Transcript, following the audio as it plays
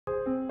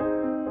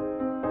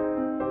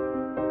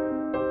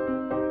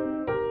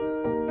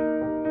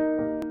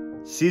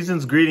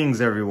Season's greetings,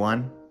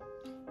 everyone.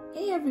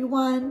 Hey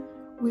everyone,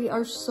 we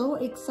are so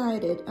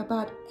excited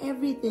about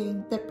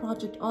everything that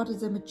Project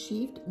Autism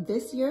achieved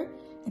this year,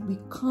 and we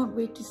can't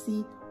wait to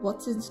see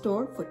what's in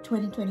store for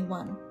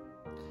 2021.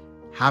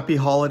 Happy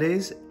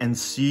holidays and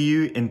see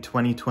you in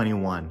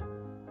 2021.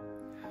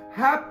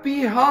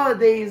 Happy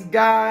holidays,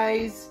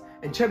 guys!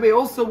 And Chebe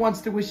also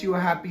wants to wish you a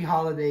happy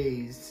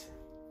holidays.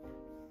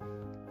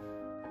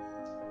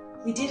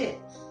 We did it.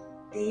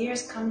 The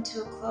year's come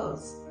to a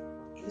close.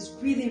 It was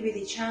really,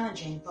 really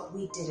challenging, but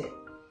we did it.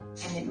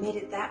 And it made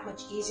it that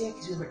much easier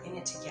because we were in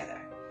it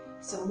together.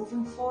 So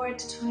moving forward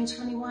to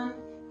 2021,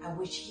 I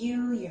wish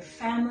you, your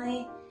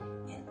family,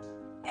 and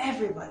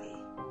everybody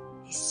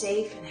a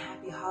safe and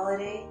happy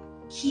holiday.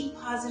 Keep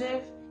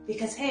positive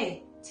because,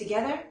 hey,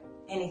 together,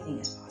 anything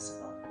is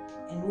possible.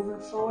 And moving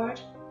forward,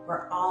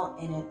 we're all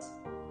in it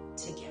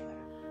together.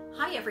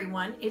 Hi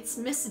everyone, it's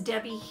Miss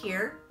Debbie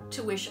here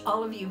to wish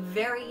all of you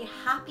very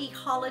happy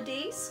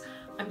holidays.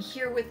 I'm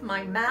here with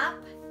my map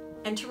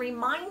and to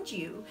remind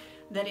you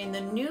that in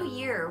the new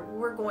year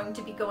we're going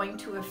to be going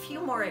to a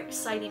few more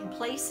exciting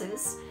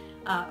places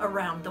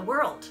around the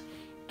world.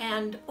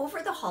 And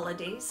over the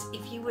holidays,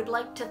 if you would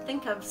like to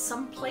think of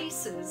some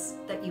places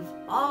that you've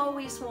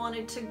always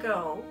wanted to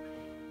go,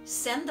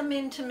 send them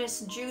in to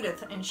Miss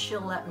Judith and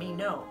she'll let me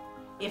know.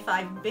 If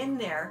I've been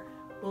there,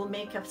 we'll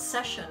make a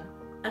session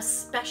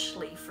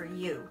especially for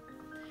you.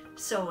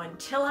 So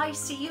until I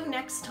see you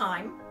next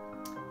time,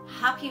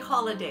 happy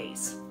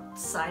holidays.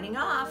 Signing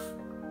off,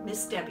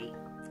 Miss Debbie.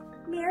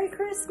 Merry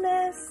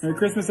Christmas! Merry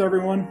Christmas,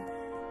 everyone.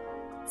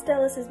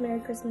 Stella says Merry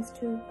Christmas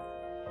too.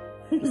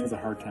 This is a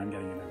hard time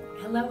getting it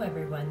out. Hello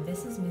everyone,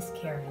 this is Miss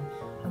Karen.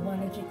 I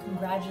wanted to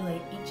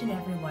congratulate each and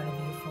every one of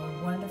you for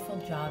a wonderful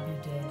job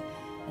you did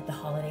at the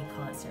holiday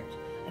concert.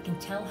 I can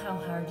tell how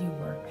hard you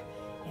worked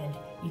and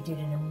you did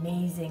an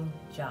amazing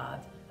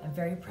job. I'm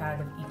very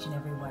proud of each and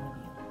every one of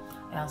you.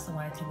 I also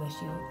wanted to wish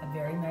you a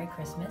very Merry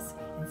Christmas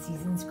and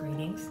season's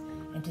greetings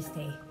and to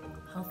stay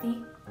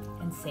healthy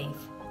and safe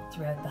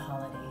throughout the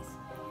holidays.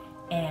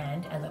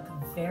 And I look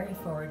very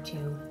forward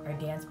to our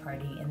dance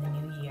party in the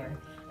new year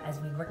as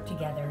we work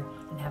together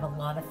and have a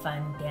lot of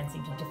fun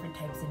dancing to different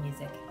types of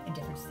music and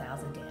different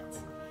styles of dance.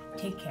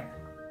 Take care.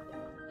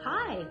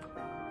 Hi!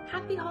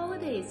 Happy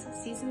holidays!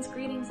 Season's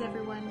greetings,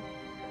 everyone.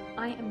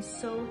 I am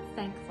so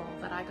thankful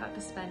that I got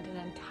to spend an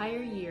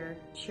entire year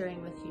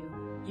cheering with you.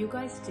 You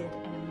guys did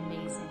an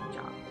amazing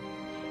job.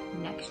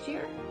 Next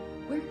year,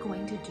 we're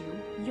going to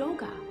do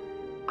yoga.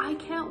 I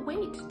can't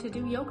wait to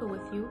do yoga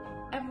with you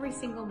every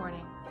single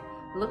morning.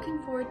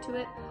 Looking forward to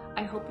it.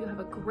 I hope you have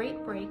a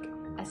great break,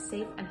 a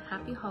safe and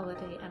happy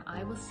holiday, and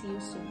I will see you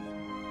soon.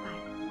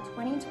 Bye.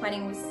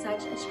 2020 was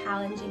such a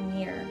challenging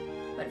year,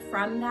 but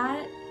from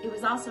that, it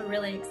was also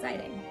really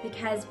exciting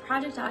because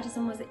Project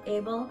Autism was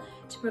able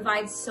to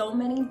provide so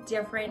many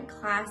different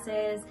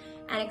classes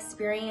and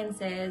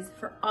experiences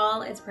for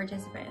all its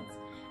participants.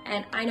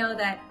 And I know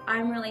that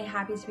I'm really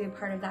happy to be a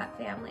part of that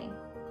family.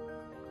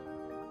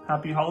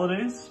 Happy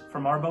holidays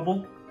from our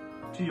bubble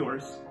to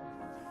yours.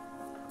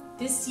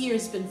 This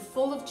year's been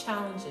full of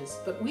challenges,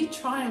 but we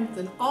triumphed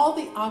in all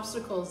the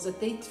obstacles that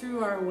they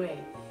threw our way.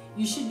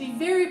 You should be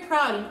very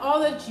proud in all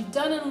that you've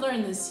done and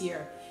learned this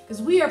year,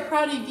 because we are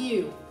proud of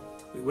you.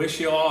 We wish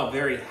you all a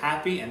very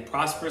happy and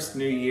prosperous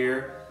new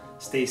year.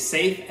 Stay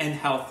safe and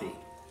healthy.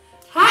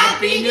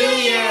 Happy New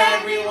Year,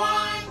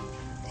 everyone!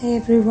 Hey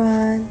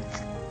everyone,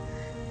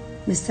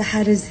 Mr.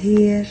 Harris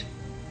here.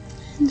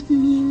 And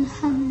me,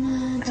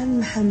 Muhammad. And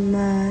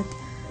Muhammad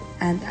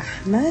and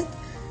Ahmed.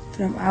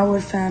 From our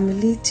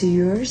family to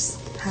yours,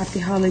 happy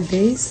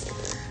holidays.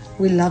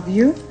 We love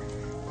you.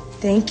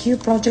 Thank you,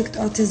 Project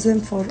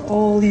Autism, for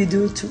all you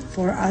do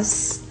for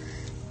us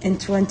in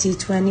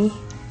 2020.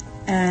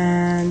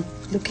 And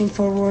looking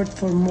forward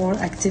for more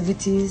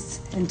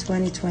activities in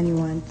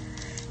 2021.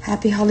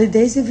 Happy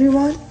holidays,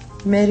 everyone.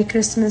 Merry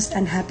Christmas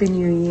and Happy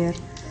New Year.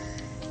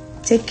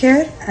 Take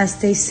care and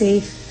stay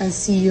safe and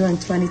see you in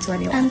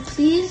 2021. And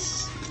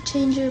please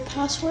change your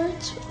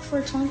passwords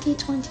for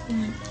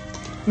 2021.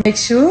 Make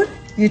sure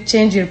you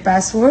change your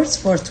passwords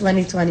for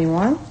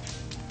 2021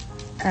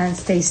 and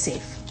stay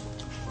safe.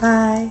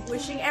 Bye.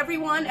 Wishing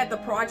everyone at the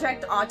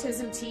Project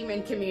Autism team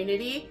and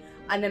community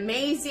an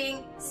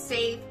amazing,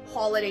 safe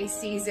holiday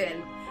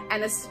season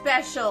and a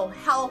special,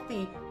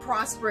 healthy,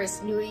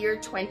 prosperous New Year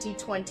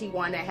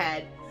 2021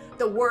 ahead.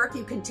 The work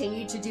you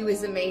continue to do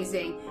is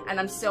amazing, and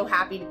I'm so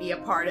happy to be a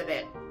part of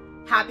it.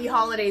 Happy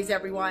holidays,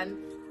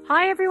 everyone.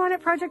 Hi, everyone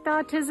at Project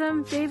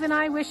Autism. Dave and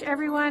I wish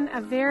everyone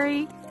a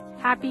very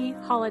happy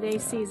holiday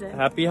season.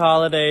 Happy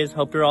holidays.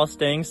 Hope you're all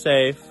staying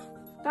safe.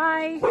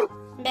 Bye.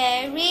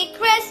 Merry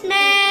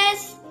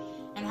Christmas.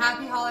 And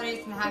happy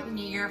holidays and happy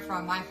new year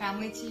from my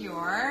family to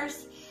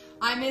yours.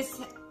 I'm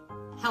Miss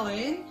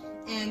Helen,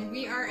 and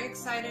we are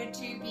excited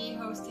to be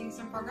hosting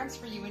some programs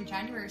for you in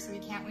January, so we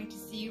can't wait to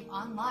see you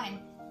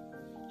online.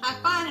 Have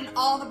fun and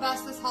all the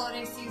best this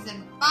holiday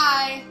season.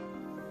 Bye.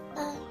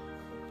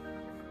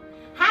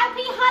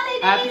 Happy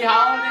holidays! Happy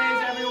holidays,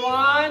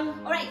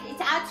 everyone! Alright,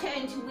 it's our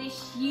turn to wish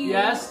you...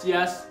 Yes.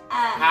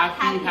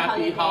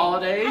 happy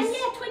holidays. And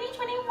yeah,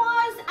 2020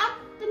 was up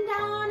and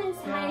down and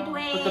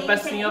sideways. But the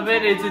best thing of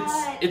it is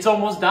it's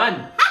almost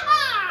done.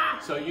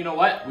 So you know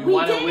what? We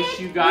want to wish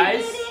you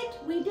guys.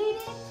 We did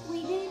it.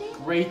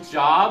 Great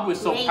job. We're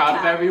so proud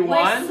of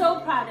everyone. We're so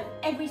proud of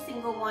every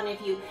single one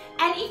of you.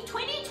 And if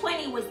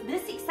 2020 was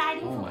this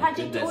exciting for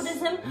Project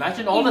Autism,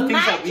 imagine all the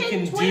things that we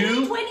can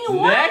do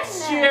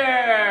next year.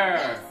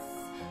 Yes.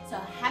 So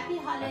happy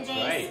holidays.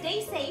 Right.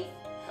 Stay safe.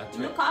 That's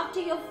Look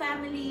after your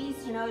families.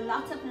 You know,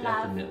 lots of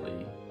love.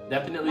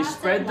 Definitely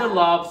spread the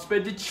love,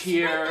 spread the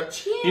cheer.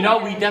 You know,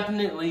 we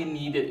definitely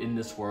need it in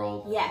this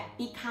world. Yeah,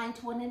 be kind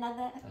to one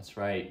another. That's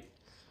right.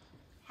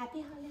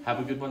 Happy holidays. Have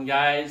a good one,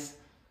 guys.